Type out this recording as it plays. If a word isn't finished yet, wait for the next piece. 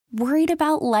Worried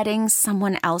about letting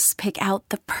someone else pick out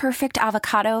the perfect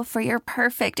avocado for your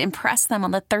perfect impress them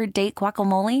on the third date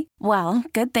guacamole? Well,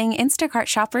 good thing Instacart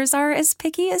shoppers are as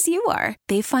picky as you are.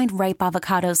 They find ripe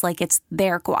avocados like it's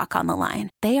their guac on the line.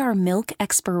 They are milk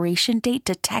expiration date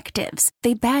detectives.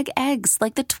 They bag eggs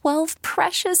like the 12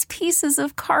 precious pieces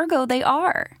of cargo they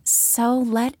are. So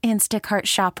let Instacart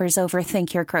shoppers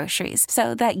overthink your groceries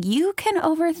so that you can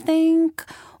overthink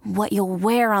what you'll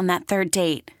wear on that third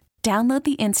date. Download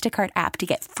the Instacart app to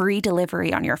get free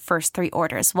delivery on your first 3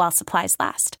 orders while supplies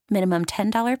last. Minimum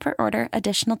 $10 per order.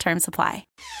 Additional terms apply.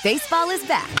 Baseball is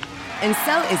back, and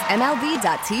so is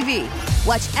MLB.tv.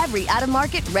 Watch every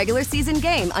out-of-market regular season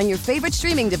game on your favorite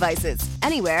streaming devices.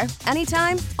 Anywhere,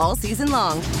 anytime, all season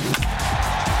long.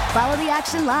 Follow the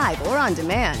action live or on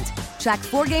demand. Track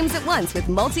 4 games at once with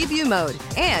multi-view mode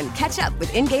and catch up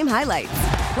with in-game highlights.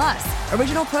 Plus,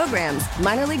 original programs,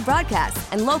 minor league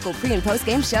broadcasts, and local pre- and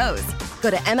post-game shows. Go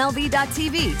to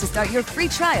MLB.tv to start your free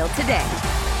trial today.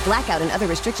 Blackout and other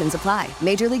restrictions apply.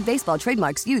 Major League Baseball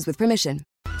trademarks used with permission.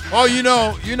 Oh, you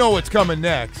know what's coming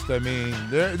next. I mean,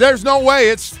 there's no way.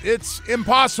 It's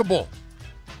impossible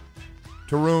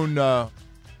to ruin a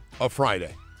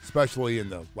Friday, especially in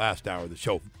the last hour of the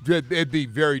show. It'd be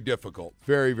very difficult,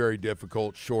 very, very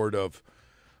difficult, short of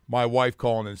my wife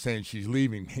calling and saying she's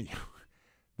leaving me.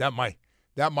 That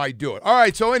might do it. All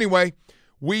right, so anyway,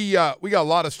 we got a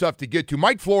lot of stuff to get to.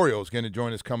 Mike Florio is going to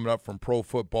join us coming up from Pro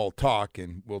Football Talk,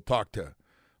 and we'll talk to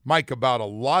Mike about a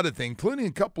lot of things, including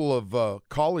a couple of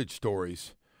college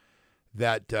stories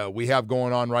that we have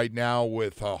going on right now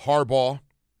with Harbaugh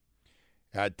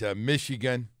at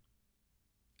Michigan.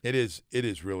 It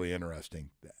is really interesting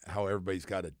how everybody's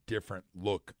got a different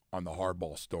look on the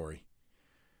Harbaugh story.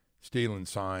 Stealing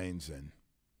signs, and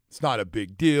it's not a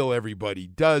big deal. Everybody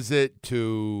does it,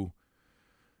 to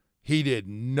he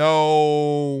didn't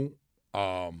know.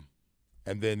 And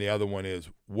then the other one is,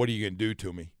 what are you going to do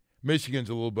to me? Michigan's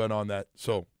a little bit on that.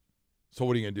 So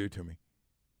what are you going to do to me?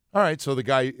 All right, so the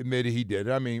guy admitted he did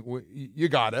it. I mean, you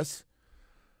got us.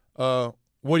 What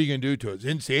are you going to do to us?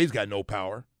 NCAA's got no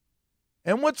power.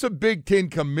 And what's a Big Ten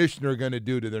commissioner going to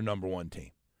do to their number one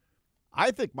team?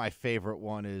 I think my favorite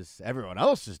one is everyone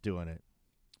else is doing it.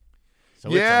 So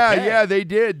yeah, it's okay. Yeah, they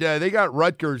did. They got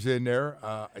Rutgers in there.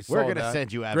 We're going to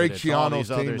send you Greg evidence. All Schiano's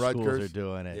these other team, schools Rutgers. are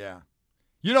doing it. Yeah.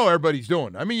 You know everybody's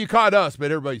doing it. I mean, you caught us,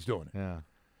 but everybody's doing it. Yeah.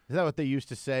 Is that what they used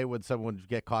to say when someone would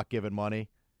get caught giving money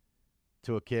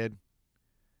to a kid?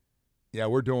 Yeah,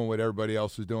 we're doing what everybody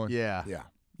else is doing. Yeah.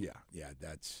 Yeah.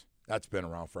 That's been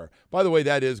around forever. By the way,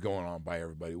 that is going on by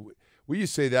everybody. We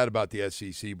used to say that about the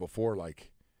SEC before.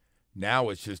 Like, now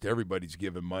it's just everybody's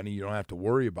giving money. You don't have to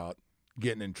worry about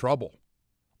getting in trouble.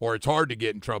 Or it's hard to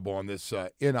get in trouble on this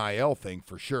NIL thing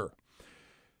for sure.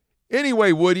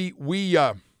 Anyway, Woody, we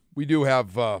do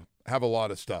have a lot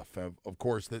of stuff. Of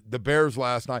course, the Bears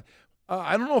last night.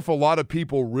 I don't know if a lot of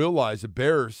people realize the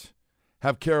Bears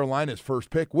have Carolina's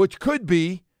first pick, which could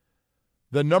be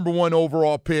the number 1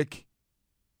 overall pick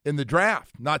in the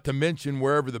draft, not to mention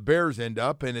wherever the Bears end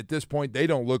up. And at this point, they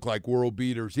don't look like world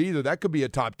beaters either. That could be a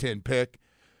top 10 pick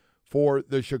for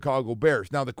the Chicago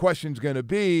Bears. Now, the question's going to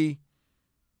be,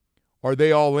 are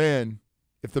they all in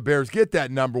if the Bears get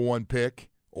that number 1 pick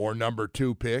or number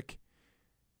 2 pick?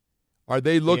 Are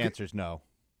they looking? The answer's no.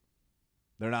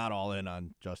 They're not all in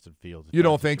on Justin Fields. You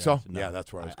don't think so? No, yeah,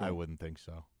 that's where I was going. I wouldn't think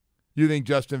so. You think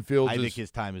Justin Fields I think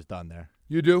his time is done there.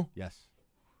 You do? Yes.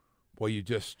 Well, you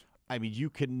just. I mean,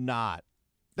 you cannot.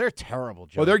 They're terrible,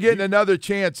 Joe. Well, they're getting another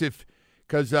chance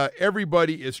because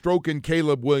everybody is stroking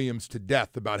Caleb Williams to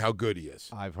death about how good he is.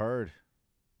 I've heard.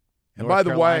 And by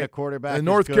the way, the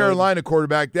North Carolina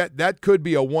quarterback, that could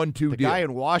be a 1-2 deal. The guy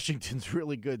in Washington's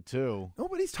really good, too.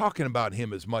 Nobody's talking about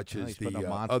him as much as the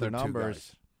other numbers. 2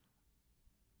 guys.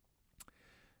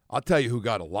 I'll tell you who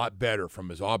got a lot better from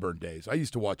his Auburn days. I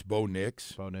used to watch Bo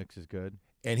Nix. Bo Nix is good.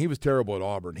 And he was terrible at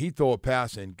Auburn. He'd throw a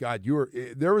pass, and, God,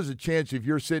 there was a chance if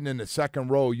you're sitting in the second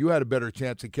row, you had a better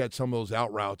chance to catch some of those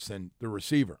out routes than the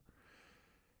receiver.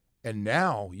 And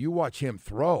now you watch him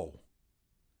throw.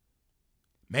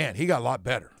 Man, he got a lot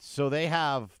better. So they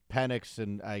have Penix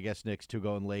and I guess Nix too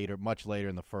going later, much later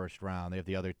in the first round. They have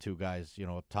the other 2 guys,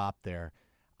 up top there.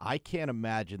 I can't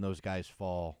imagine those guys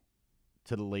fall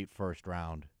to the late first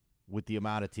round with the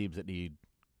amount of teams that need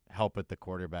help at the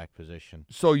quarterback position.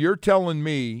 So you're telling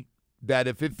me that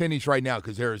if it finished right now,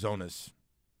 because Arizona's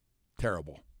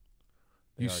terrible.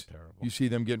 They are terrible. You see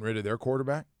them getting rid of their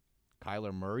quarterback?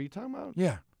 Kyler Murray, you talking about?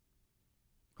 Yeah.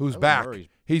 Who's Kyler back? Murray's,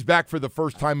 he's back for the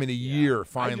first time in a year,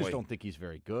 finally. I just don't think he's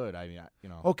very good. I mean,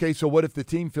 Okay, so what if the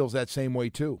team feels that same way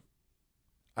too?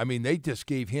 I mean, they just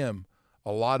gave him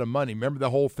a lot of money. Remember the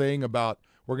whole thing about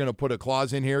we're going to put a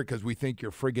clause in here because we think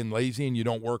you're friggin' lazy and you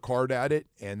don't work hard at it,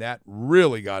 and that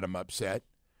really got him upset.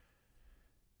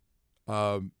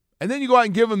 And then you go out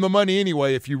and give him the money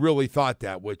anyway if you really thought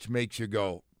that, which makes you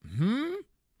go,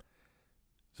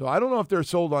 So I don't know if they're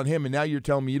sold on him, and now you're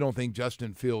telling me you don't think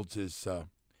Justin Fields is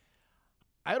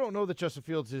I don't know that Justin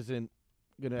Fields isn't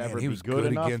going to ever he be was good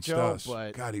enough, against Joe, us.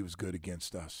 but God, he was good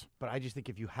against us. But I just think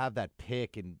if you have that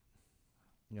pick and,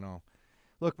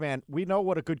 look, man, we know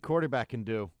what a good quarterback can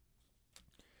do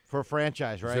for a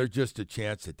franchise, right? Is there just a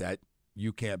chance that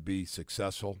you can't be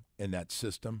successful in that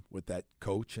system with that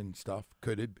coach and stuff?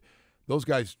 Could it? Those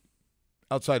guys,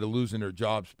 outside of losing their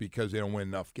jobs because they don't win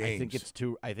enough games.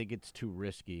 I think it's too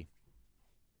risky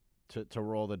to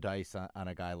roll the dice on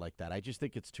a guy like that. I just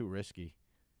think it's too risky.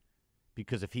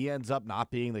 Because if he ends up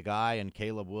not being the guy and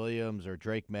Caleb Williams or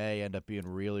Drake May end up being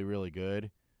really, really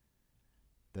good,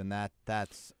 then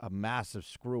that's a massive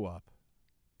screw-up.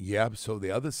 Yeah, so the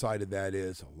other side of that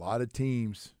is a lot of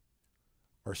teams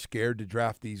are scared to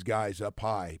draft these guys up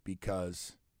high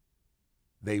because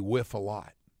they whiff a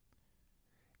lot.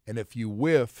 And if you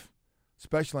whiff,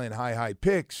 especially in high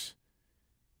picks,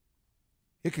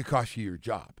 it could cost you your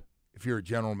job if you're a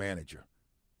general manager.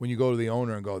 When you go to the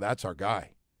owner and go, that's our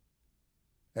guy.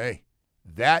 Hey,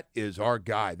 that is our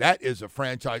guy. That is a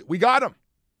franchise. We got him.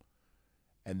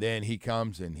 And then he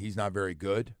comes and he's not very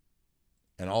good.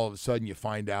 And all of a sudden you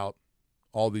find out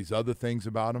all these other things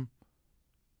about him.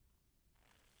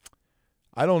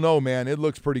 I don't know, man. It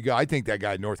looks pretty good. I think that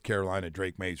guy, North Carolina,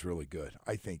 Drake May, is really good.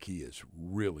 I think he is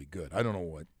really good. I don't know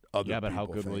what other people but how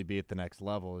good think. will he be at the next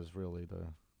level is really the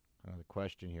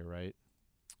question here, right?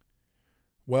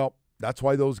 Well, that's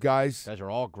why those guys are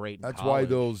all great in That's college. why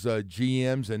those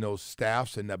GMs and those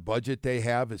staffs and the budget they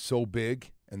have is so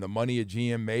big, and the money a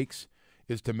GM makes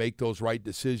is to make those right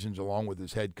decisions along with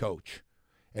his head coach.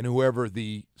 And whoever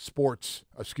the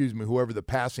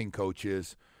passing coach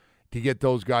is, to get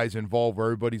those guys involved where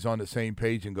everybody's on the same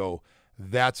page and go,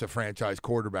 that's a franchise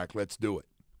quarterback, let's do it.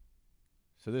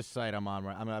 So this site I'm on,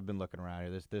 I've been looking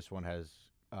around here. This one has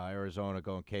Arizona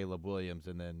going Caleb Williams,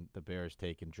 and then the Bears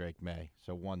taking Drake May.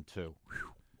 So 1-2.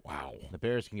 Wow. The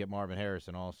Bears can get Marvin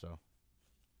Harrison also.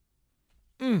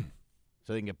 So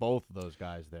they can get both of those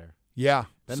guys there. Yeah.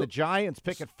 Then the Giants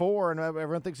pick at 4, and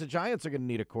everyone thinks the Giants are going to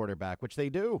need a quarterback, which they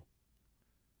do.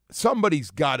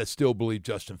 Somebody's got to still believe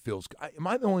Justin Fields. Am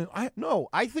I the only? No,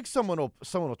 I think someone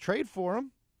will trade for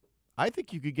him. I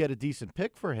think you could get a decent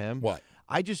pick for him. What?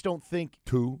 I just don't think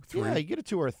 2, 3. Yeah, you get a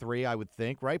 2 or 3, I would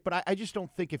think, right? But I just don't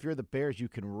think if you're the Bears, you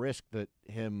can risk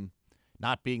him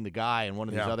not being the guy and one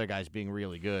of these other guys being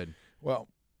really good. Well,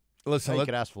 listen, you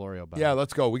could ask Florio about it. Yeah,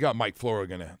 let's go. We got Mike Florio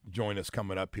going to join us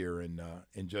coming up here in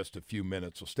just a few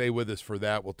minutes. So stay with us for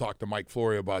that. We'll talk to Mike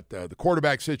Florio about the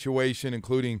quarterback situation,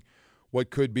 including what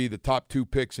could be the top 2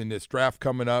 picks in this draft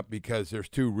coming up, because there's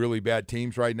 2 really bad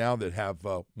teams right now that have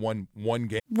one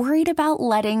game. Worried about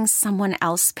letting someone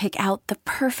else pick out the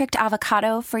perfect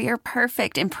avocado for your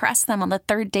perfect impress them on the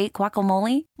third date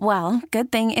guacamole? Well,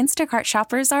 good thing Instacart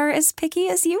shoppers are as picky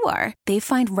as you are. They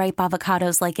find ripe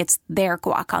avocados like it's their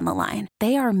guac on the line.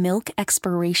 They are milk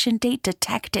expiration date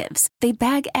detectives. They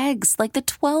bag eggs like the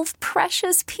 12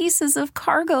 precious pieces of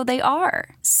cargo they are.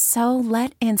 So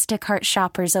let Instacart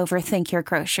shoppers overthink your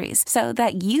groceries so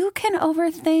that you can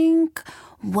overthink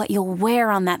what you'll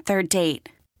wear on that third date.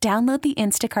 Download the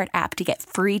Instacart app to get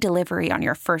free delivery on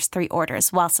your first 3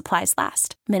 orders while supplies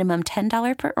last. Minimum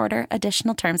 $10 per order.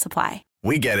 Additional terms apply.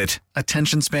 We get it.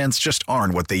 Attention spans just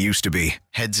aren't what they used to be.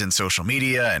 Heads in social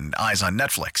media and eyes on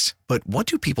Netflix. But what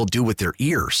do people do with their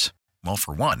ears? Well,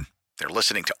 for one, they're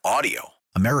listening to audio.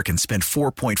 Americans spend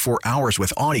 4.4 hours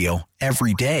with audio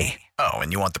every day. Oh,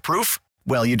 and you want the proof?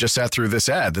 Well, you just sat through this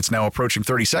ad that's now approaching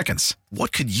 30 seconds.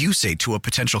 What could you say to a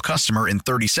potential customer in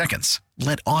 30 seconds?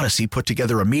 Let Odyssey put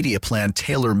together a media plan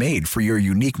tailor-made for your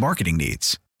unique marketing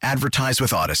needs. Advertise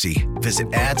with Odyssey.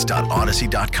 Visit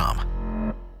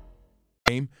ads.odyssey.com.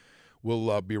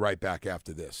 We'll be right back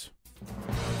after this.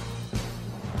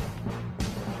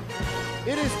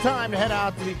 It is time to head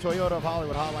out to the Toyota of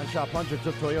Hollywood Hotline. Shop hundreds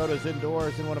of Toyotas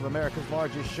indoors in one of America's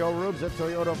largest showrooms at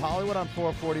Toyota of Hollywood on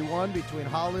 441 between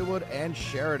Hollywood and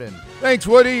Sheridan. Thanks,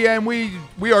 Woody. And we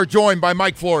are joined by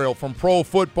Mike Florio from Pro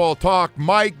Football Talk.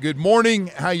 Mike, good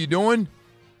morning. How you doing?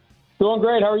 Doing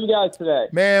great. How are you guys today?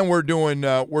 Man, we're doing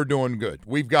good.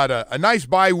 We've got a nice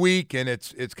bye week, and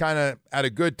it's kind of at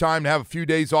a good time to have a few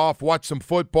days off, watch some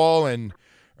football, and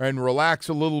relax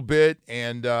a little bit,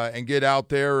 and get out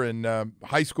there and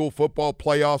high school football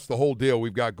playoffs, the whole deal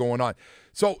we've got going on.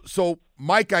 So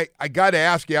Mike, I got to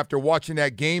ask you, after watching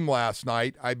that game last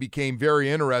night, I became very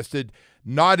interested.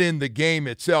 not in the game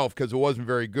itself because it wasn't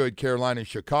very good, Carolina and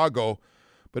Chicago.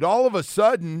 But all of a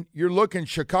sudden, you're looking,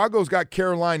 Chicago's got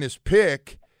Carolina's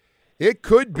pick. It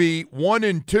could be 1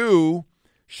 and 2,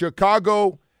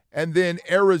 Chicago and then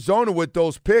Arizona with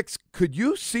those picks. Could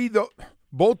you see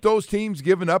both those teams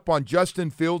giving up on Justin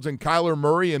Fields and Kyler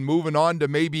Murray and moving on to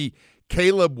maybe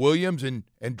Caleb Williams and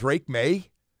Drake May?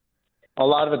 A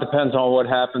lot of it depends on what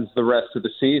happens the rest of the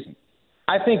season.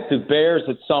 I think the Bears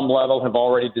at some level have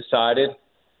already decided.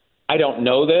 I don't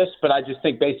know this, but I just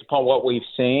think based upon what we've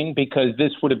seen, because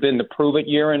this would have been the prove-it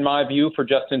year in my view for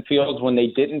Justin Fields when they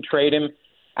didn't trade him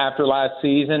after last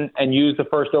season and use the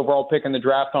first overall pick in the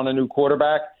draft on a new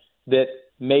quarterback, that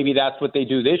maybe that's what they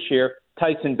do this year.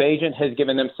 Tyson Bagent has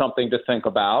given them something to think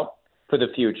about for the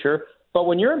future. But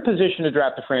when you're in position to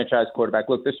draft a franchise quarterback,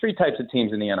 look, there's three types of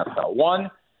teams in the NFL.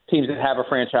 One, teams that have a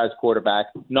franchise quarterback.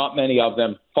 Not many of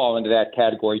them fall into that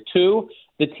category. Two,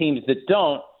 the teams that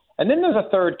don't. And then there's a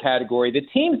third category, the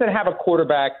teams that have a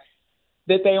quarterback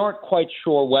that they aren't quite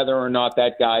sure whether or not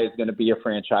that guy is going to be a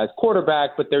franchise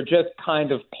quarterback, but they're just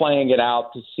kind of playing it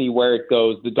out to see where it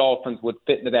goes. The Dolphins would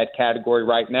fit into that category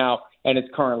right now, and it's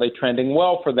currently trending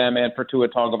well for them and for Tua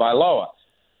Tagovailoa.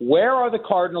 Where are the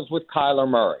Cardinals with Kyler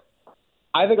Murray?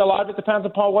 I think a lot of it depends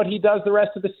upon what he does the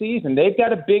rest of the season. They've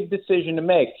got a big decision to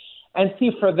make. And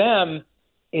see, for them,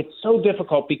 it's so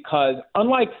difficult because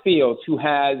unlike Fields, who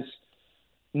has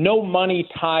no money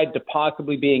tied to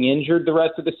possibly being injured the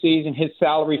rest of the season, his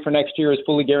salary for next year is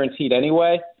fully guaranteed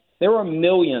anyway. There are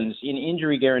millions in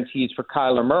injury guarantees for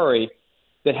Kyler Murray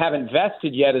that haven't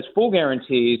vested yet as full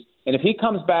guarantees. And if he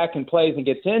comes back and plays and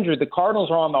gets injured, the Cardinals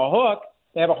are on the hook.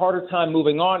 They have a harder time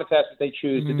moving on if that's what they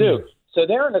choose to do. So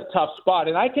they're in a tough spot.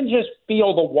 And I can just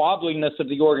feel the wobbliness of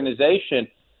the organization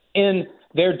in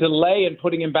their delay in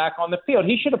putting him back on the field.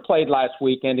 He should have played last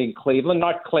weekend in Cleveland,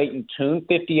 not Clayton Tune,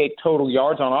 58 total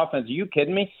yards on offense. Are you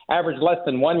kidding me? Averaged less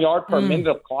than 1 yard per minute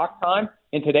of clock time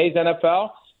in today's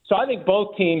NFL. So I think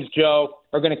both teams, Joe,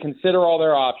 are going to consider all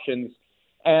their options.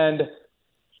 And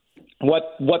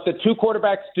what the two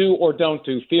quarterbacks do or don't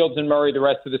do, Fields and Murray, the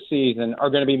rest of the season, are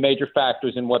going to be major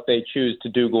factors in what they choose to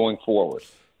do going forward.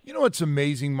 You know what's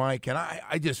amazing, Mike? And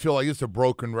I just feel like it's a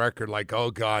broken record. Like, oh,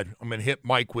 God, I'm going to hit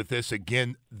Mike with this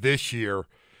again this year.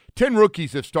 10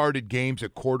 rookies have started games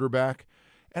at quarterback.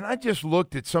 And I just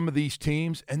looked at some of these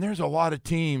teams, and there's a lot of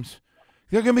teams.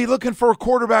 They're going to be looking for a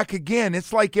quarterback again.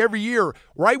 It's like every year,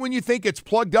 right when you think it's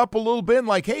plugged up a little bit,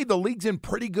 like, hey, the league's in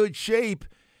pretty good shape,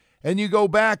 and you go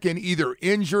back and either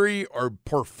injury or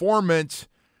performance,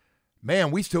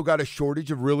 man, we still got a shortage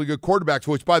of really good quarterbacks,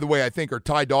 which, by the way, I think are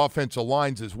tied to offensive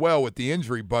lines as well with the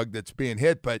injury bug that's being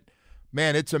hit. But,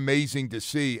 man, it's amazing to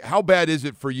see. How bad is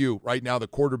it for you right now, the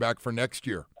quarterback for next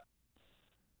year?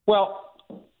 Well,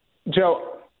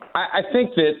 Joe, I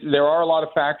think that there are a lot of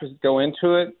factors that go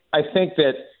into it. I think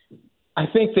that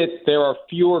there are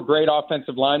fewer great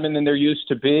offensive linemen than there used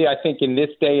to be. I think in this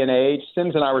day and age,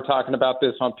 Sims and I were talking about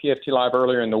this on PFT Live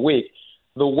earlier in the week.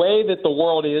 The way that the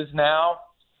world is now,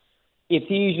 it's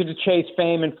easier to chase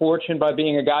fame and fortune by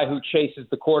being a guy who chases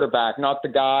the quarterback, not the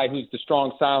guy who's the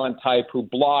strong silent type who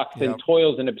blocks and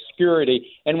toils in obscurity.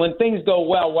 And when things go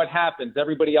well, what happens?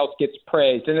 Everybody else gets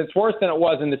praised. And it's worse than it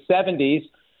was in the 70s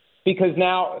because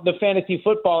now the fantasy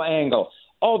football angle.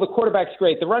 Oh, the quarterback's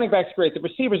great, the running back's great, the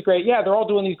receiver's great. Yeah, they're all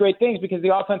doing these great things because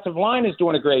the offensive line is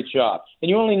doing a great job. And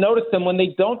you only notice them when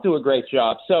they don't do a great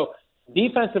job. So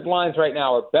defensive lines right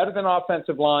now are better than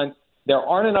offensive lines. There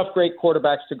aren't enough great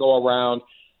quarterbacks to go around.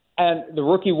 And the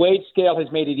rookie wage scale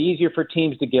has made it easier for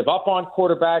teams to give up on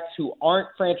quarterbacks who aren't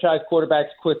franchise quarterbacks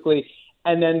quickly,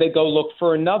 and then they go look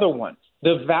for another one.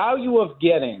 The value of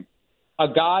getting a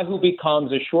guy who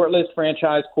becomes a short-list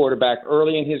franchise quarterback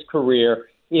early in his career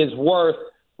is worth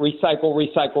recycle,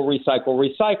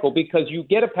 because you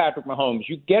get a Patrick Mahomes,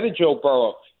 you get a Joe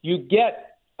Burrow, you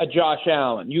get a Josh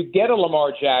Allen, you get a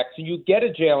Lamar Jackson, you get a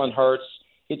Jalen Hurts.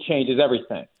 It changes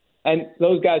everything. And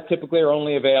those guys typically are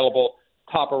only available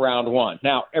top of round one.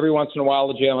 Now, every once in a while,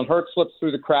 the Jalen Hurts slips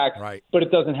through the cracks, but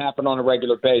it doesn't happen on a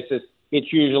regular basis.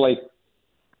 It's usually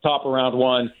top of round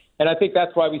one. And I think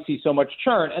that's why we see so much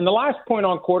churn. And the last point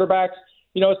on quarterbacks,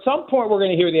 at some point we're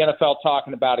going to hear the NFL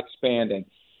talking about expanding.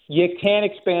 You can't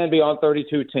expand beyond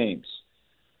 32 teams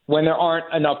when there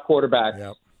aren't enough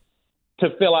quarterbacks to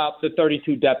fill out the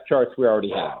 32 depth charts we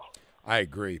already have. I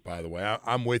agree, by the way.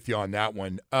 I'm with you on that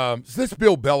one. So this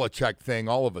Bill Belichick thing,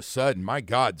 all of a sudden, my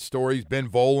God, stories. Ben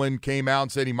Volen came out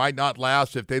and said he might not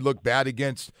last if they look bad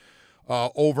against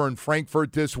over in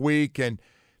Frankfurt this week. And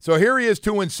so here he is,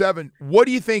 2-7. What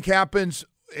do you think happens?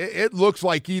 It looks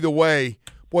like either way.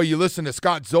 Boy, you listen to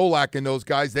Scott Zolak and those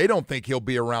guys, they don't think he'll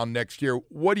be around next year.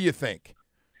 What do you think?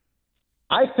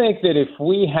 I think that if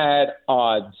we had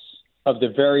odds of the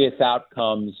various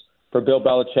outcomes for Bill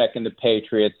Belichick and the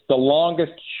Patriots, the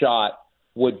longest shot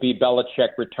would be Belichick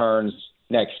returns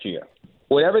next year.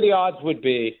 Whatever the odds would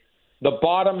be, the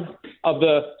bottom of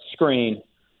the screen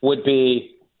would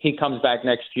be he comes back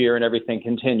next year and everything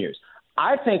continues.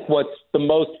 I think what's the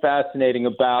most fascinating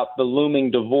about the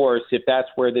looming divorce, if that's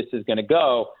where this is going to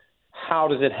go, how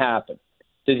does it happen?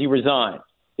 Does he resign?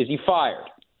 Is he fired?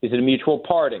 Is it a mutual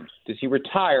parting? Does he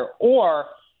retire? Or,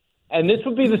 and this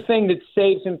would be the thing that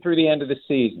saves him through the end of the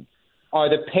season, are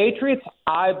the Patriots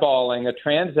eyeballing a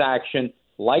transaction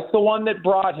like the one that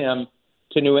brought him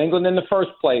to New England in the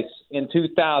first place in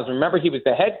 2000? Remember, he was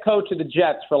the head coach of the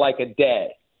Jets for like a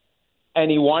day,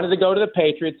 and he wanted to go to the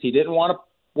Patriots. He didn't want to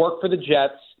work for the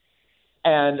Jets,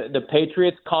 and the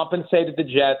Patriots compensated the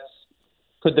Jets.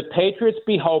 Could the Patriots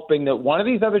be hoping that one of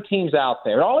these other teams out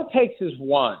there, all it takes is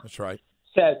one, that's right,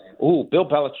 says, ooh, Bill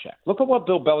Belichick, look at what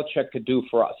Bill Belichick could do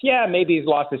for us. Yeah, maybe he's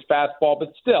lost his fastball,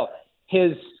 but still,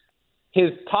 his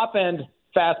top-end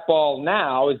fastball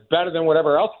now is better than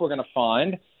whatever else we're going to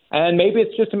find, and maybe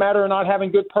it's just a matter of not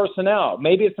having good personnel.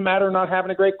 Maybe it's a matter of not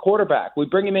having a great quarterback. We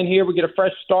bring him in here, we get a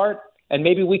fresh start, and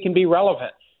maybe we can be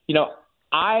relevant. You know,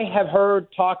 I have heard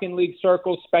talk in league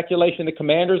circles, speculation the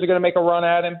Commanders are going to make a run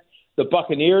at him. The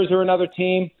Buccaneers are another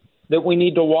team that we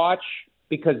need to watch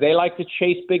because they like to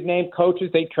chase big-name coaches.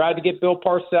 They tried to get Bill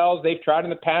Parcells. They've tried in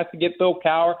the past to get Bill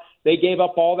Cowher. They gave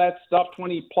up all that stuff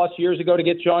 20-plus years ago to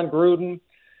get John Gruden.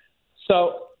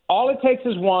 So all it takes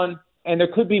is one, and there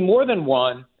could be more than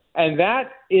one, and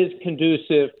that is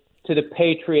conducive to the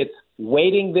Patriots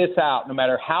waiting this out. No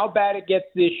matter how bad it gets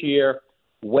this year,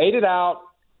 wait it out,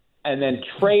 and then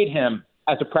trade him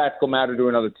as a practical matter to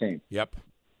another team. Yep.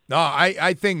 No,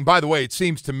 I think, by the way, it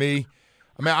seems to me,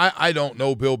 I mean, I don't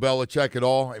know Bill Belichick at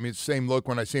all. I mean, it's the same look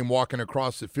when I see him walking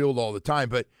across the field all the time,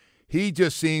 but he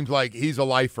just seems like he's a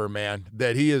lifer, man,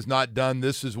 that he is not done.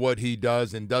 This is what he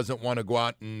does and doesn't want to go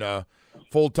out and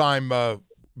full-time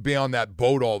be on that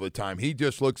boat all the time. He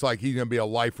just looks like he's going to be a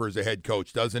lifer as a head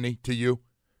coach, doesn't he, to you?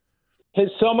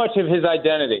 So much of his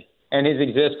identity and his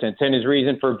existence and his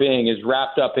reason for being is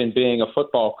wrapped up in being a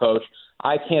football coach.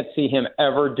 I can't see him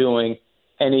ever doing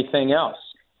anything else.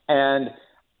 And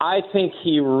I think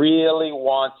he really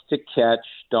wants to catch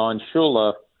Don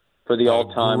Shula for the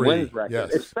all-time wins record,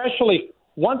 yes. Especially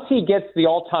once he gets the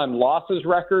all-time losses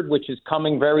record, which is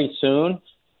coming very soon.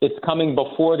 It's coming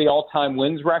before the all-time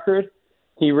wins record.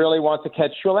 He really wants to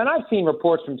catch Shula. And I've seen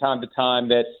reports from time to time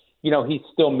that, you know, he's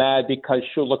still mad because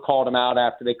Shula called him out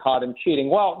after they caught him cheating.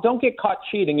 Well, don't get caught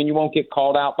cheating and you won't get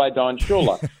called out by Don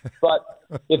Shula. But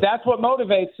if that's what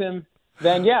motivates him,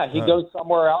 then, yeah, he goes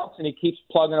somewhere else and he keeps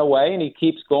plugging away and he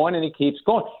keeps going and he keeps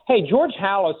going. Hey, George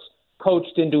Halas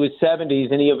coached into his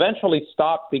 70s and he eventually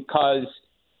stopped because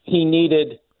he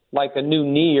needed like a new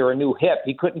knee or a new hip.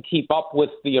 He couldn't keep up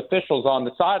with the officials on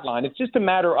the sideline. It's just a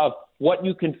matter of what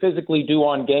you can physically do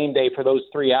on game day for those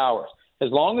 3 hours.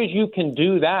 As long as you can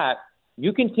do that,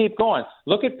 you can keep going.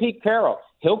 Look at Pete Carroll.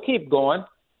 He'll keep going.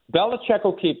 Belichick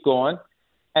will keep going.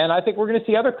 And I think we're going to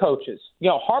see other coaches. You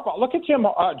know, Harbaugh. Look at John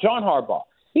Harbaugh.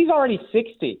 He's already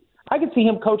 60. I could see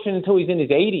him coaching until he's in his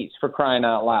 80s, for crying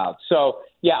out loud. So,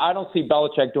 yeah, I don't see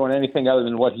Belichick doing anything other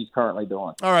than what he's currently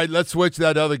doing. All right, let's switch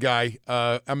that other guy.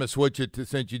 I'm going to switch it to,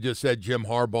 since you just said Jim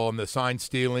Harbaugh and the sign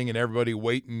stealing and everybody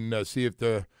waiting to see if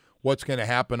what's going to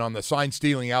happen on the sign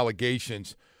stealing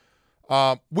allegations.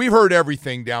 We've heard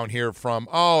everything down here from,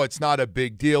 it's not a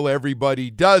big deal,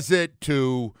 everybody does it,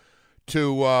 to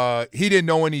he didn't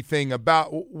know anything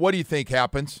about. What do you think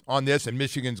happens on this? And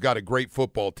Michigan's got a great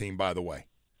football team, by the way.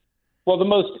 Well, the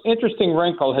most interesting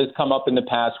wrinkle has come up in the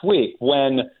past week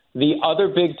when the other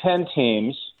Big Ten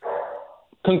teams,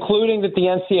 concluding that the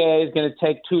NCAA is going to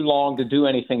take too long to do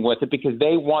anything with it because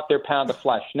they want their pound of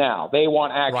flesh now. They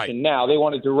want action now. They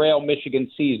want to derail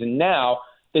Michigan's season now.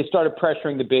 They started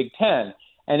pressuring the Big Ten.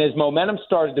 And as momentum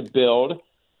started to build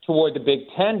toward the Big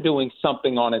Ten doing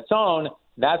something on its own,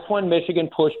 that's when Michigan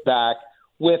pushed back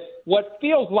with what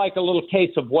feels like a little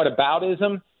case of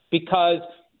whataboutism, because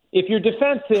if your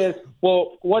defense is,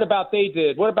 well, what about they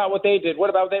did? What about what they did? What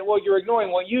about they? Well, you're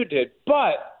ignoring what you did.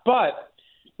 But,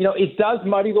 you know, it does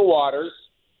muddy the waters,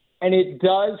 and it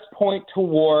does point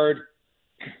toward,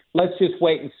 let's just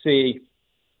wait and see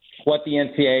what the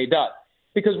NCAA does.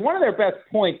 Because one of their best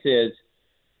points is,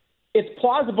 it's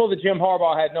plausible that Jim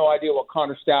Harbaugh had no idea what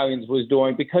Connor Stallions was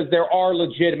doing because there are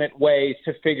legitimate ways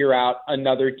to figure out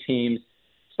another team's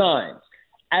signs,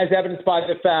 as evidenced by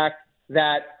the fact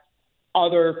that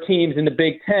other teams in the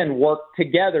Big Ten worked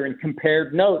together and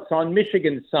compared notes on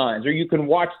Michigan signs, or you can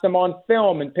watch them on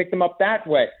film and pick them up that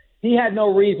way. he had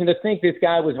no reason to think this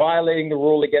guy was violating the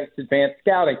rule against advanced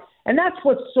scouting. And that's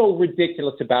what's so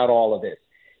ridiculous about all of this.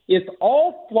 It's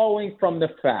all flowing from the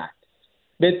fact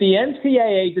that the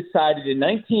NCAA decided in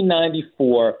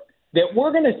 1994 that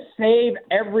we're going to save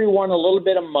everyone a little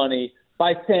bit of money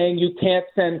by saying you can't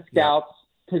send scouts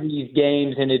to these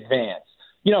games in advance.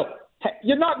 You know,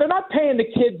 they're not paying the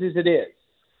kids as it is.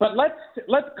 But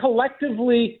let's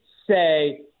collectively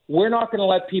say we're not going to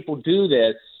let people do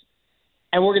this,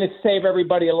 and we're going to save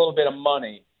everybody a little bit of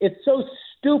money. It's so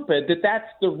stupid that that's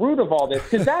the root of all this,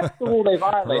 because that's the rule they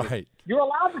violated. Right. You're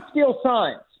allowed to steal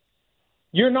signs.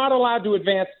 You're not allowed to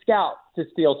advance scouts to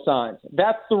steal signs.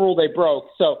 That's the rule they broke.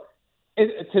 So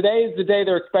today is the day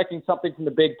they're expecting something from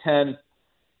the Big Ten,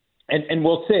 and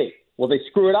we'll see. Will they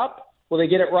screw it up? Will they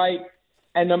get it right?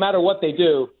 And no matter what they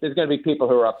do, there's going to be people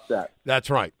who are upset. That's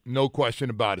right. No question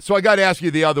about it. So I got to ask you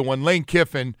the other one. Lane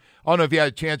Kiffin, I don't know if you had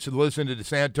a chance to listen to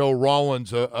DeSanto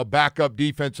Rollins, a backup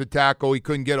defensive tackle he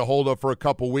couldn't get a hold of for a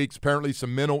couple weeks. Apparently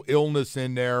some mental illness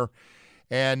in there.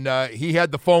 And he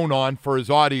had the phone on for his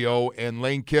audio, and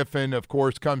Lane Kiffin, of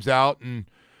course, comes out and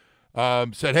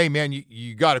said, hey, man,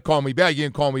 you got to call me back. You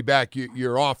didn't call me back.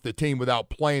 You're off the team without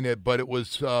playing it. But it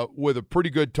was with a pretty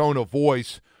good tone of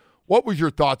voice. What was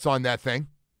your thoughts on that thing?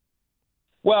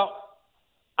 Well,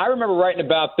 I remember writing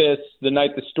about this the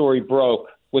night the story broke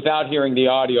without hearing the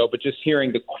audio, but just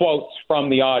hearing the quotes from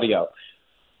the audio.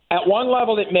 At one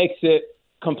level, it makes it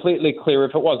completely clear,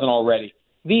 if it wasn't already,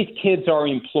 these kids are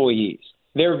employees.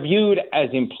 They're viewed as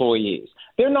employees.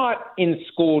 They're not in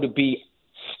school to be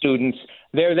students.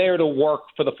 They're there to work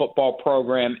for the football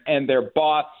program, and their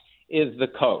boss is the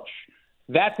coach.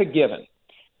 That's a given.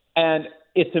 And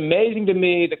it's amazing to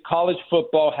me that college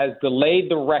football has delayed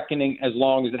the reckoning as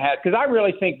long as it has, because I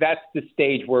really think that's the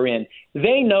stage we're in.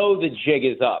 They know the jig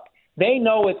is up. They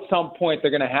know at some point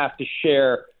they're going to have to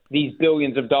share these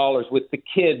billions of dollars with the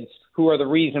kids who are the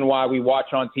reason why we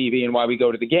watch on TV and why we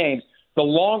go to the games. The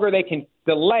longer they can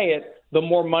delay it, the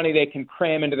more money they can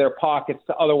cram into their pockets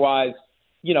to otherwise,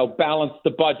 balance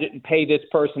the budget and pay this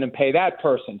person and pay that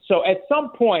person. So at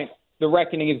some point, the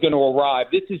reckoning is going to arrive.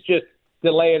 This is just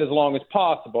delay it as long as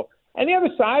possible. And the other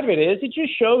side of it is it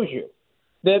just shows you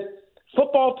that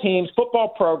football teams, football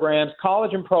programs,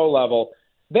 college and pro level,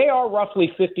 they are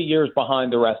roughly 50 years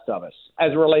behind the rest of us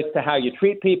as it relates to how you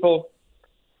treat people,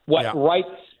 what rights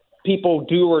people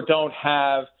do or don't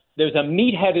have. There's a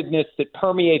meatheadedness that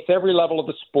permeates every level of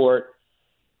the sport.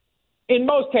 In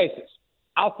most cases,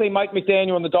 I'll say Mike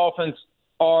McDaniel and the Dolphins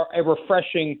are a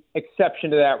refreshing exception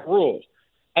to that rule.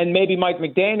 And maybe Mike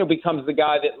McDaniel becomes the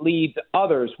guy that leads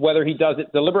others, whether he does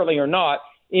it deliberately or not,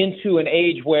 into an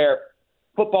age where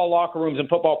football locker rooms and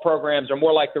football programs are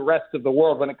more like the rest of the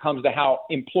world when it comes to how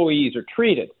employees are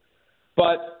treated.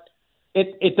 But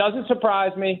it doesn't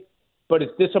surprise me, but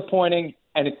it's disappointing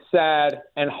and it's sad.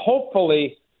 And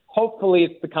hopefully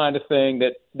it's the kind of thing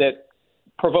that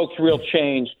provokes real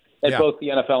change at both the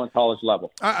NFL and college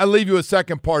level. I'll leave you a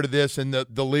second part of this and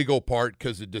the legal part,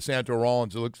 because DeSanto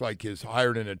Rollins, it looks like, has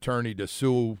hired an attorney to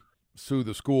sue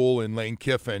the school and Lane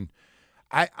Kiffin.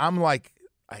 I'm like,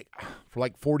 for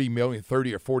like $40 million,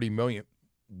 $30 or $40 million,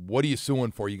 what are you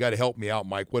suing for? You got to help me out,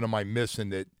 Mike. What am I missing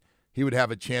that he would have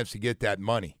a chance to get that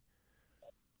money?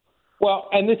 Well,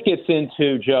 and this gets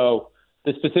into, Joe,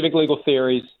 the specific legal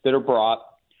theories that are brought.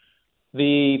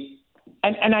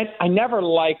 I never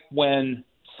like when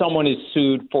someone is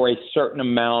sued for a certain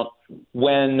amount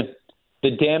when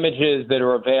the damages that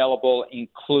are available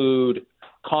include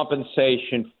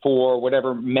compensation for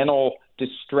whatever mental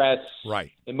distress,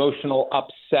 emotional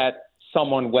upset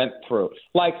someone went through.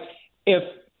 Like if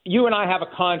you and I have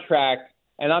a contract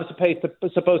and I'm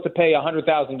supposed to pay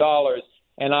 $100,000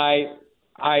 and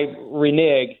I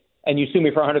renege and you sue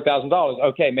me for $100,000,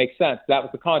 okay, makes sense. That was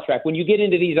the contract. When you get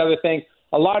into these other things,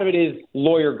 a lot of it is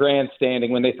lawyer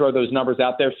grandstanding when they throw those numbers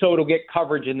out there so it'll get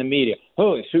coverage in the media.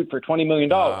 Oh, he sued for $20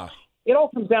 million. It all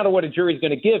comes down to what a jury's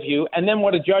going to give you and then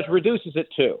what a judge reduces it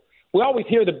to. We always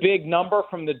hear the big number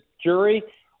from the jury.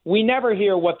 We never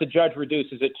hear what the judge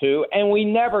reduces it to, and we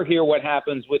never hear what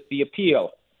happens with the appeal.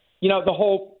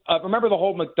 Remember the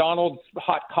whole McDonald's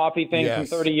hot coffee thing from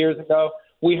 30 years ago?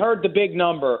 We heard the big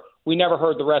number. We never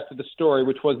heard the rest of the story,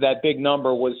 which was that big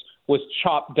number was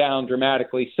chopped down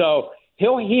dramatically. So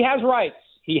he has rights.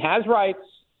 He has rights,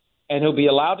 and he'll be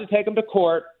allowed to take them to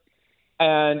court.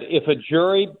 And if a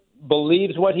jury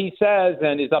believes what he says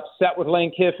and is upset with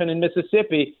Lane Kiffin in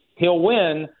Mississippi, he'll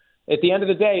win. At the end of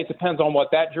the day, it depends on what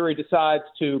that jury decides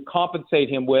to compensate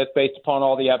him with based upon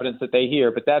all the evidence that they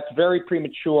hear. But that's very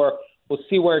premature. We'll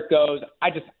see where it goes.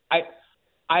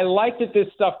 I like that this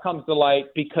stuff comes to light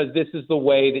because this is the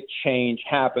way that change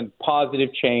happens.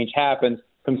 Positive change happens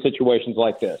from situations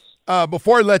like this.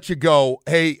 Before I let you go,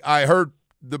 hey, I heard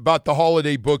about the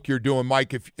holiday book you're doing,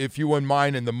 Mike, if you wouldn't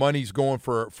mind, and the money's going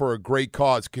for a great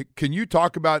cause. Can you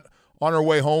talk about On Our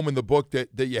Way Home in the book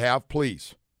that you have,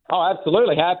 please? Oh,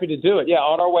 absolutely. Happy to do it. Yeah,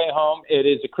 On Our Way Home. It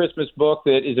is a Christmas book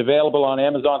that is available on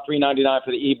Amazon, $3.99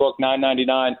 for the ebook,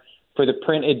 $9.99 for the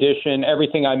print edition.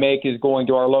 Everything I make is going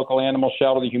to our local animal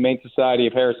shelter, the Humane Society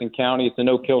of Harrison County. It's a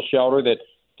no-kill shelter that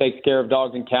takes care of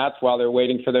dogs and cats while they're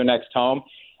waiting for their next home.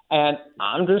 And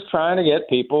I'm just trying to get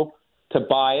people to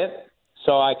buy it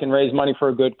so I can raise money for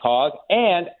a good cause.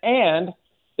 And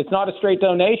it's not a straight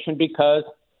donation because,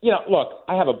 look,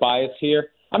 I have a bias here.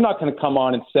 I'm not going to come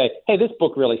on and say, hey, this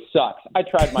book really sucks. I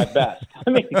tried my best.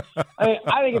 I think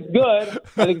it's good.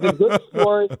 I think it's a good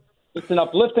story. It's an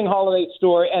uplifting holiday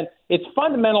story. And it's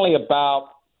fundamentally about,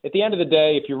 at the end of the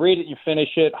day, if you read it, you finish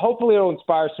it, hopefully it'll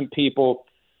inspire some people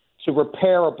to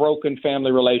repair a broken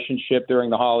family relationship during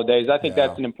the holidays. I think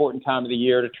that's an important time of the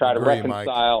year to try to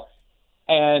reconcile.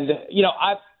 Mike. And,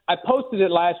 I posted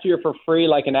it last year for free,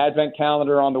 like an advent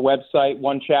calendar on the website,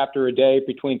 one chapter a day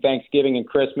between Thanksgiving and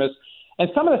Christmas. And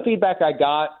some of the feedback I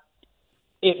got,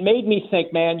 it made me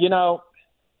think, man,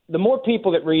 the more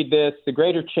people that read this, the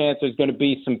greater chance there's going to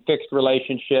be some fixed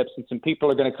relationships and some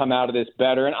people are going to come out of this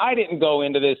better. And I didn't go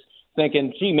into this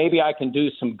thinking, gee, maybe I can do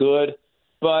some good,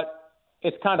 but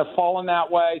it's kind of fallen that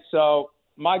way. So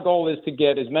my goal is to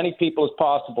get as many people as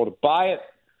possible to buy it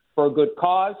for a good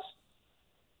cause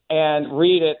and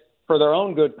read it for their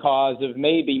own good cause of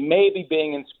maybe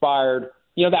being inspired.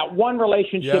 That one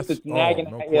relationship that's nagging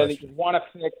that you want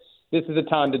to fix, this is the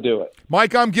time to do it.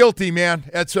 Mike, I'm guilty, man.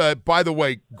 That's, by the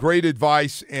way, great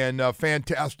advice and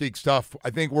fantastic stuff. I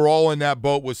think we're all in that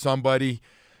boat with somebody,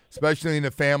 especially in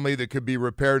a family, that could be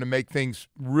repaired and make things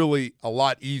really a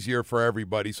lot easier for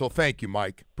everybody. So thank you,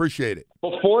 Mike. Appreciate it.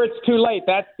 Before it's too late,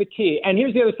 that's the key. And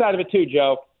here's the other side of it too,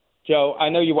 Joe. Joe, I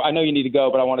know you need to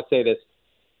go, but I want to say this.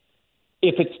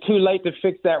 If it's too late to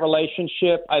fix that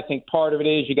relationship, I think part of it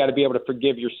is you got to be able to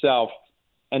forgive yourself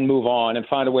and move on and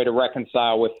find a way to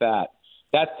reconcile with that.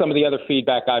 That's some of the other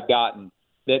feedback I've gotten,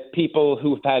 that people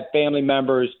who've had family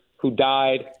members who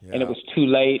died and it was too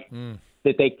late,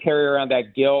 that they carry around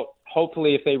that guilt.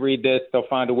 Hopefully, if they read this, they'll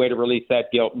find a way to release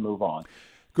that guilt and move on.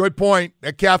 Good point.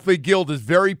 That Catholic guilt is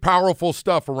very powerful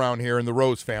stuff around here in the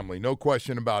Rose family. No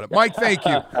question about it. Mike, thank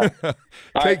you.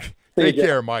 Take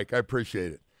care, Mike. I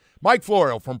appreciate it. Mike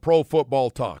Florio from Pro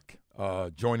Football Talk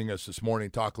joining us this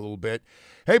morning to talk a little bit.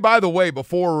 Hey, by the way,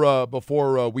 before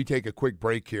we take a quick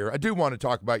break here, I do want to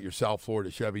talk about your South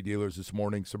Florida Chevy dealers this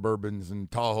morning, Suburbans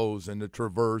and Tahoes and the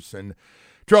Traverse and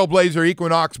Trailblazer,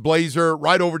 Equinox Blazer,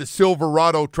 right over to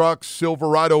Silverado Trucks,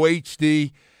 Silverado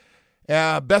HD.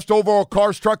 Best overall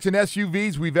cars, trucks, and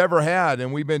SUVs we've ever had.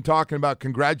 And we've been talking about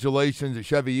congratulations to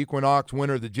Chevy Equinox,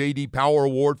 winner of the J.D. Power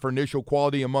Award for initial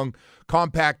quality among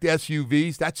compact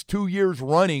SUVs. That's 2 years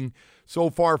running so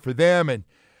far for them. And,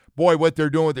 boy, what they're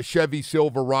doing with the Chevy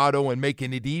Silverado and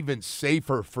making it even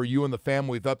safer for you and the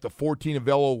family with up to 14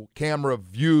 available camera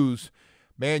views.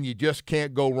 Man, you just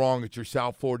can't go wrong at your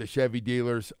South Florida Chevy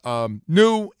dealers.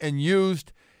 New and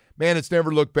used, man, it's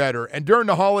never looked better. And during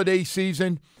the holiday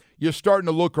season, you're starting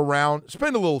to look around.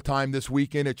 Spend a little time this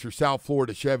weekend at your South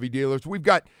Florida Chevy dealers. We've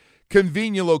got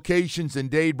convenient locations in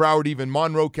Dade, Broward, even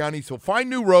Monroe County. So find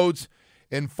new roads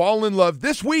and fall in love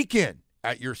this weekend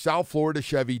at your South Florida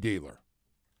Chevy dealer.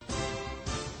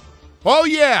 Oh,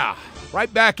 yeah.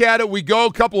 Right back at it we go.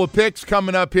 A couple of picks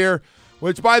coming up here,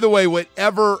 which, by the way,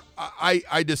 whatever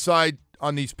I decide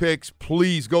on these picks,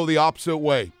 please go the opposite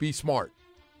way. Be smart.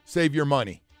 Save your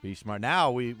money. Be smart.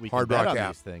 Now we can bet on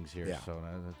these things here. Yeah. So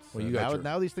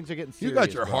now these things are getting serious. You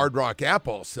got your Hard Rock app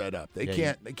all set up. They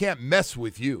can't mess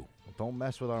with you. Well, don't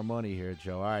mess with our money here,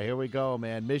 Joe. All right, here we go,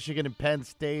 man. Michigan and Penn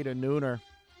State, a nooner.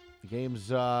 The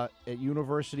game's at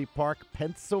University Park,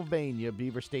 Pennsylvania,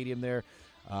 Beaver Stadium there.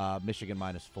 Michigan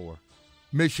 -4.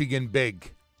 Michigan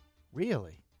big.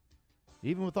 Really?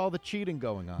 Even with all the cheating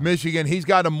going on. Michigan, he's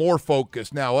got a more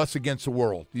focus now, us against the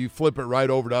world. You flip it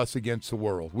right over to us against the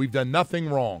world. We've done nothing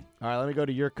wrong. All right, let me go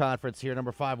to your conference here.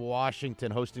 Number 5,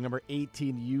 Washington, hosting number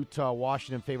 18, Utah.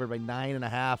 Washington favored by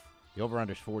 9.5. The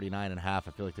over-under is 49.5.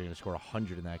 I feel like they're going to score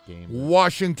 100 in that game.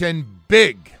 Washington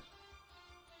big.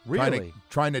 Really?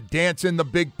 Trying to dance in the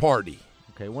big party.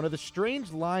 Okay, one of the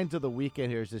strange lines of the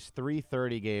weekend here is this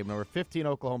 3:30 game. Number 15,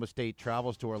 Oklahoma State,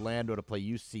 travels to Orlando to play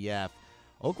UCF.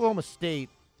 Oklahoma State,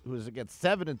 who is against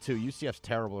 7-2, UCF's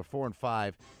terrible, they're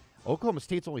 4-5. Oklahoma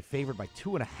State's only favored by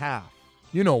 2.5.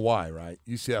 You know why, right?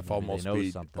 UCF Maybe almost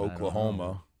beat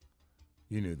Oklahoma.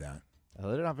 You knew that.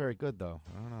 They're not very good, though.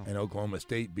 I don't know. And Oklahoma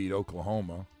State beat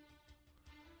Oklahoma.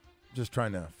 Just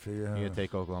trying to figure out. You going to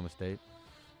take Oklahoma State?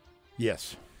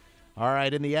 Yes. All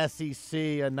right, in the SEC,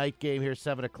 a night game here,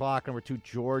 7 o'clock. Number 2,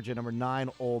 Georgia. Number 9,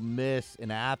 Ole Miss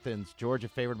in Athens. Georgia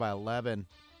favored by 11.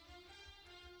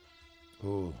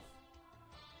 Ooh.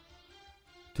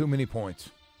 Too many points.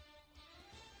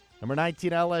 Number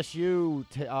 19, LSU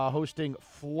hosting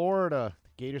Florida.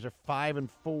 The Gators are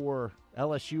 5-4.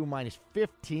 LSU minus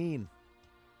 15.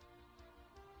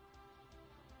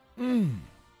 Going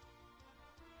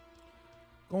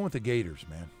with the Gators,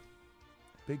 man.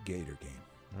 Big Gator game.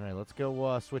 All right, let's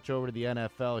go switch over to the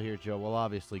NFL here, Joe. We'll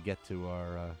obviously get to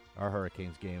our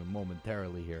Hurricanes game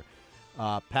momentarily here.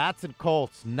 Pats and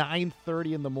Colts,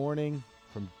 9:30 in the morning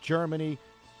from Germany.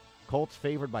 Colts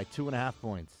favored by 2.5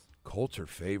 points. Colts are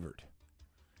favored.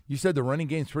 You said the running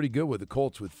game's pretty good with the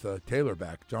Colts with Taylor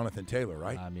back, Jonathan Taylor,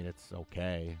 right? I mean, it's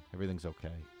okay. Everything's okay.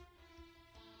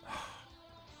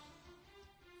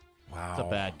 Wow. It's a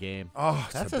bad game. Oh,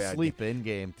 that's a a bad sleep-in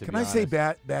game, to Can be I honest. say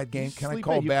bad game? Can I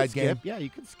call bad game? Skip. Yeah, you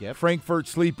can skip. Frankfurt,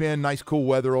 sleep in. Nice cool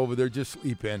weather over there. Just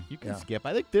sleep in. You can skip.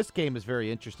 I think this game is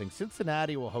very interesting.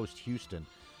 Cincinnati will host Houston.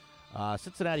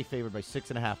 Cincinnati favored by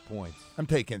 6.5 points. I'm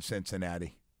taking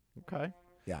Cincinnati. Okay.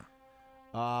 Yeah.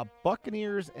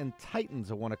 Buccaneers and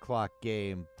Titans, a 1 o'clock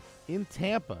game in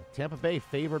Tampa. Tampa Bay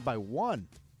favored by 1.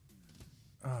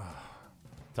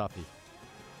 Toughie.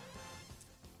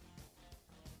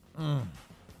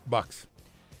 Bucks.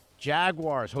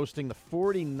 Jaguars hosting the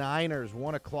 49ers,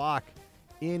 1 o'clock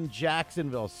in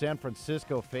Jacksonville. San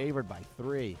Francisco favored by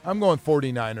 3. I'm going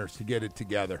 49ers to get it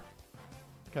together.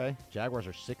 Okay. Jaguars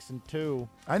are 6-2.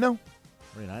 I know.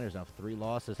 49ers have 3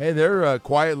 losses. Hey, they're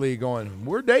quietly going,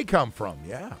 where'd they come from?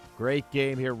 Yeah. Great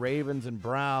game here. Ravens and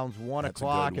Browns, 1 That's a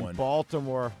o'clock good in one.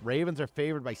 Baltimore. Ravens are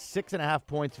favored by 6.5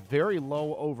 points. Very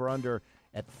low over-under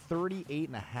at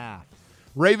 38.5.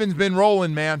 Ravens been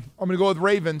rolling, man. I'm going to go with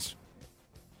Ravens.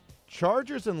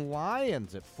 Chargers and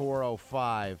Lions at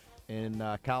 4:05 in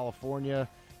California.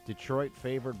 Detroit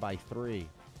favored by 3.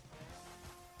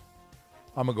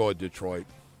 I'm going to go with Detroit.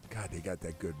 God, they got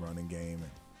that good running game.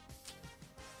 And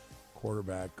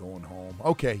quarterback going home.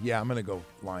 Okay, yeah, I'm going to go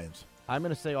Lions. I'm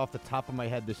going to say off the top of my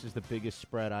head, this is the biggest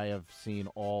spread I have seen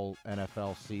all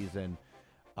NFL season.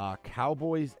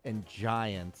 Cowboys and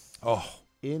Giants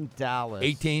in Dallas.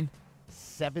 18?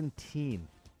 17.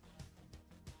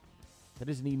 That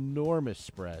is an enormous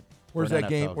spread. Where's for an that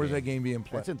game? NFL Where's that game being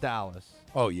played? It's in Dallas.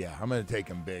 Oh, yeah, I'm going to take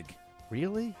them big.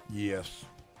 Really? Yes.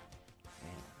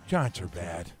 Giants are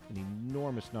bad. An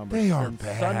enormous number. They are And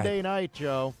bad. Sunday night,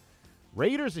 Joe.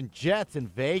 Raiders and Jets in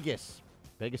Vegas.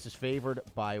 Vegas is favored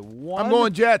by 1. I'm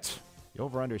going Jets. The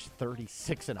over-under is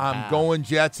 36.5. I'm going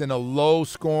Jets in a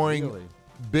low-scoring, Really?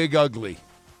 big ugly.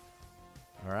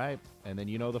 All right. And then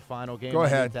you know the final game. Go I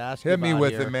need ahead. to ask you Hit me about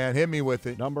with here. it, man. Hit me with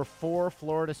it. Number 4,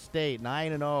 Florida State,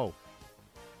 9-0.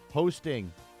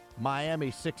 Hosting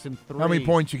Miami, 6-3. How many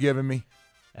points you giving me?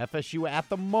 FSU at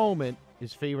the moment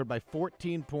is favored by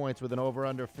 14 points with an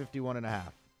over-under of 51.5.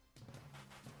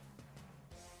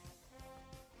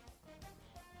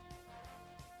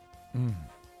 Well,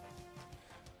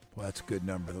 that's a good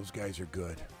number. Those guys are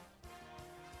good.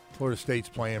 Florida State's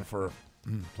playing.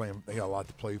 They got a lot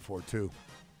to play for, too.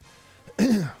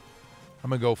 I'm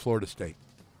going to go Florida State.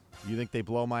 You think they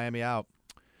blow Miami out?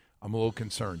 I'm a little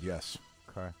concerned, yes.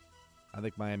 Okay. I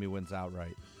think Miami wins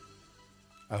outright.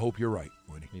 I hope you're right,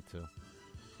 Woody. Me too.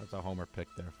 That's a homer pick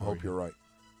there. I hope you're right.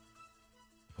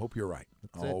 Hope you're right.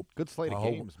 That's it. Good slate of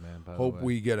games, man. By the Hope way.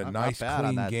 we get a Not nice, bad on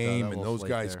clean that, game, that and little those slate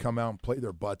guys there. come out and play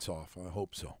their butts off. I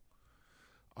hope so.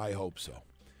 I hope so.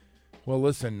 Well,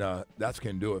 listen, that's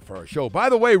going to do it for our show. By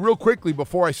the way, real quickly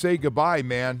before I say goodbye,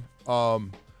 man,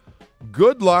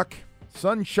 good luck.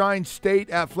 Sunshine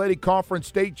State Athletic Conference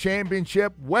State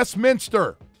Championship.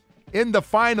 Westminster in the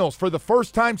finals for the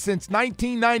first time since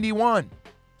 1991.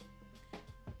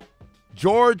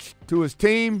 George, to his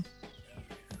team,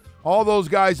 all those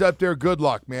guys up there, good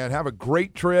luck, man. Have a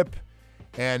great trip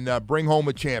and bring home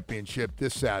a championship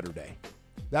this Saturday.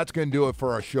 That's going to do it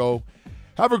for our show.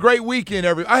 Have a great weekend,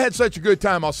 everyone. I had such a good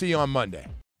time. I'll see you on Monday.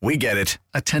 We get it.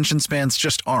 Attention spans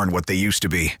just aren't what they used to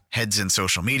be. Heads in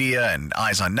social media and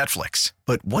eyes on Netflix.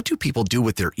 But what do people do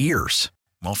with their ears?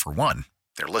 Well, for one,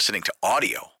 they're listening to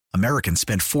audio. Americans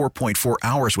spend 4.4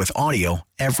 hours with audio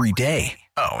every day.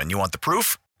 Oh, and you want the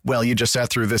proof? Well, you just sat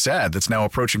through this ad that's now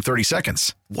approaching 30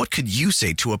 seconds. What could you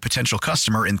say to a potential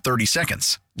customer in 30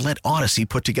 seconds? Let Odyssey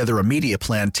put together a media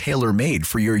plan tailor-made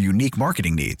for your unique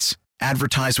marketing needs.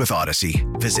 Advertise with Odyssey.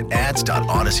 Visit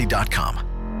ads.odyssey.com.